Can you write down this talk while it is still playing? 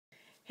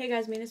Hey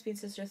guys, Venus Bean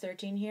Sister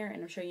 13 here,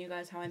 and I'm showing you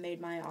guys how I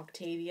made my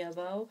Octavia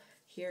bow.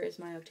 Here is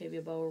my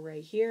Octavia bow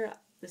right here.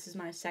 This is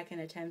my second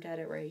attempt at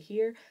it right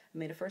here. I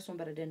made a first one,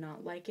 but I did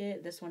not like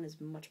it. This one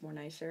is much more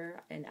nicer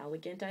and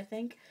elegant, I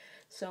think.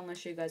 So I'm going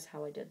to show you guys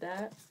how I did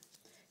that.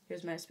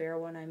 Here's my spare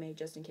one I made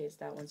just in case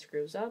that one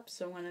screws up.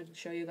 So I'm going to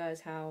show you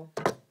guys how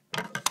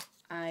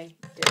I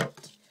did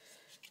it.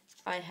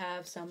 I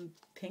have some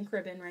pink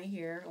ribbon right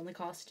here. Only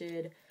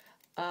costed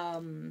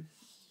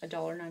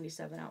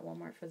 $1.97 at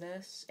Walmart for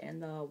this,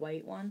 and the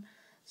white one.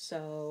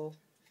 So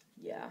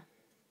yeah,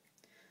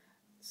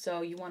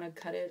 so you want to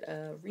cut it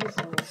a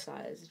reasonable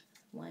size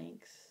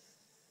length.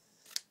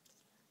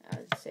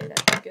 I'd say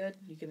that's good.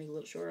 You can make it a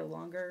little shorter or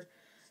longer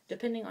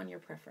depending on your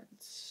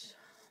preference.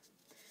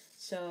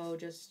 So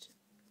just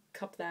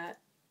cup that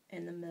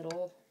in the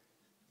middle,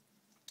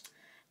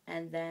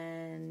 and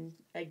then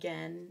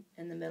again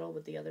in the middle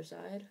with the other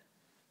side,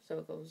 so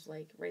it goes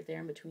like right there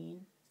in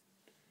between.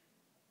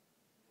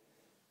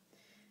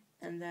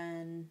 And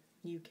then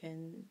you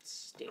can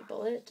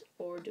staple it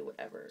or do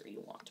whatever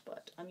you want,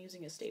 but I'm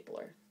using a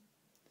stapler.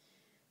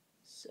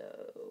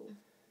 So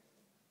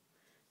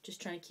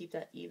just trying to keep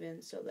that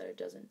even so that it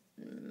doesn't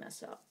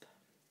mess up.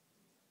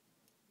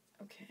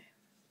 Okay,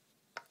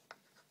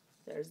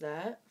 there's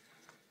that.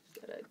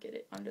 Gotta get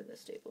it under the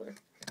stapler.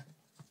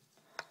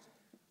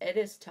 It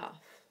is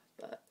tough,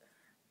 but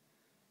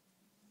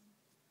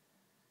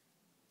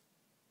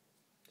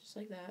just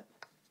like that.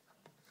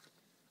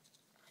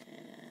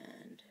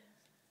 And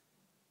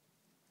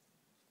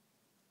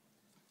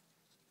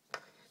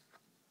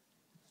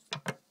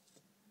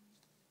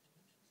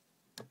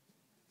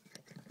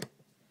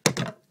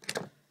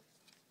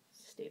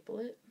staple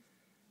it,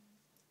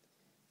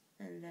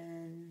 and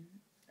then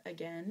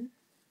again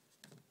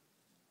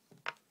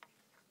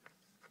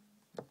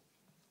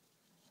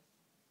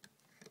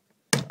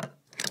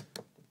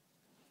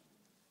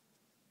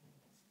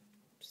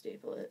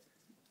staple it,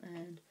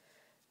 and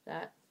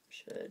that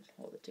should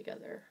hold it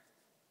together,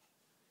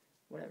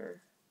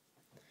 whatever.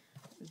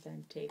 And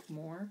then take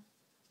more,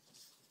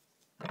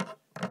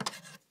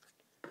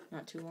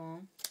 not too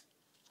long,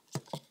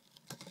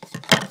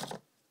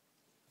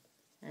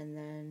 and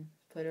then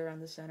put it around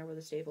the center where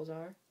the staples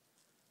are,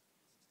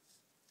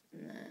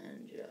 and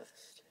then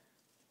just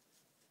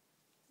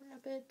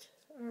wrap it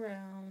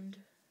around.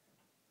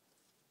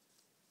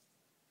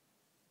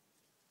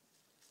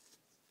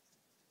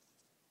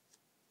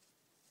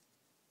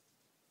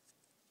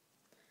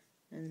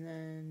 And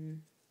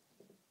then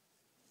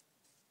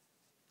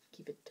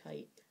keep it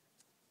tight,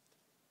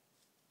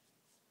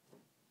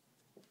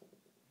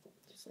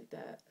 just like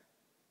that.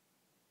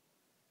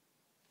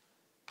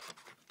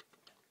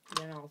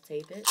 Then I'll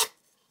tape it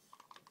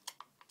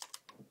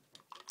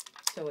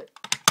so it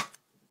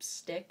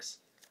sticks.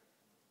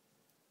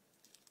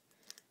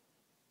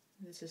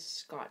 This is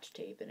Scotch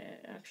tape, and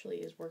it actually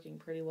is working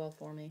pretty well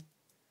for me.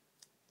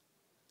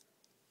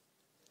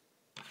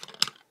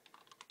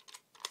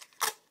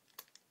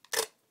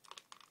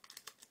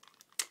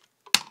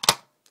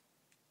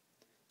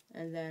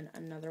 And then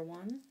another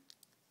one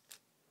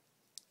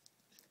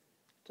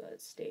so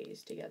it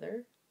stays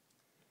together.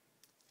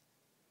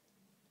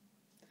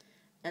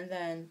 And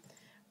then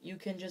you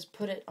can just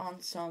put it on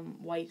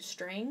some white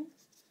string,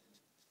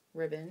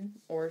 ribbon,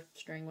 or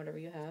string, whatever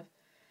you have.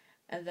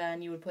 And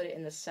then you would put it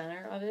in the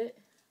center of it,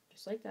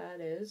 just like that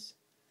is.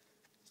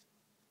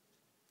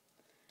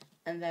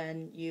 And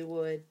then you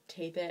would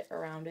tape it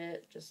around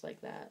it, just like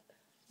that,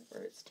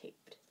 where it's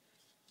taped.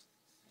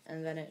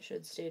 And then it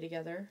should stay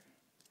together.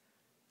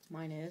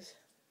 Mine is.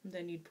 And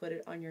then you'd put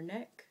it on your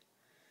neck,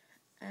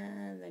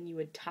 and then you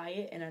would tie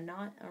it in a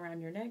knot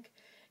around your neck,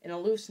 in a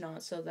loose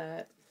knot, so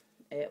that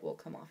it will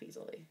come off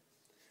easily.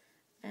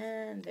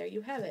 And there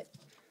you have it.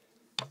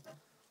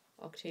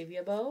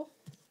 Octavia bow.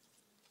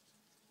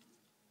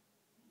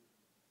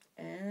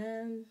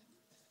 And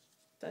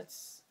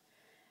that's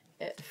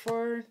it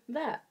for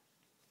that.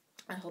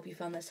 I hope you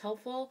found this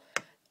helpful,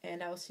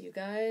 and I will see you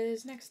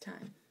guys next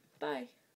time. Bye.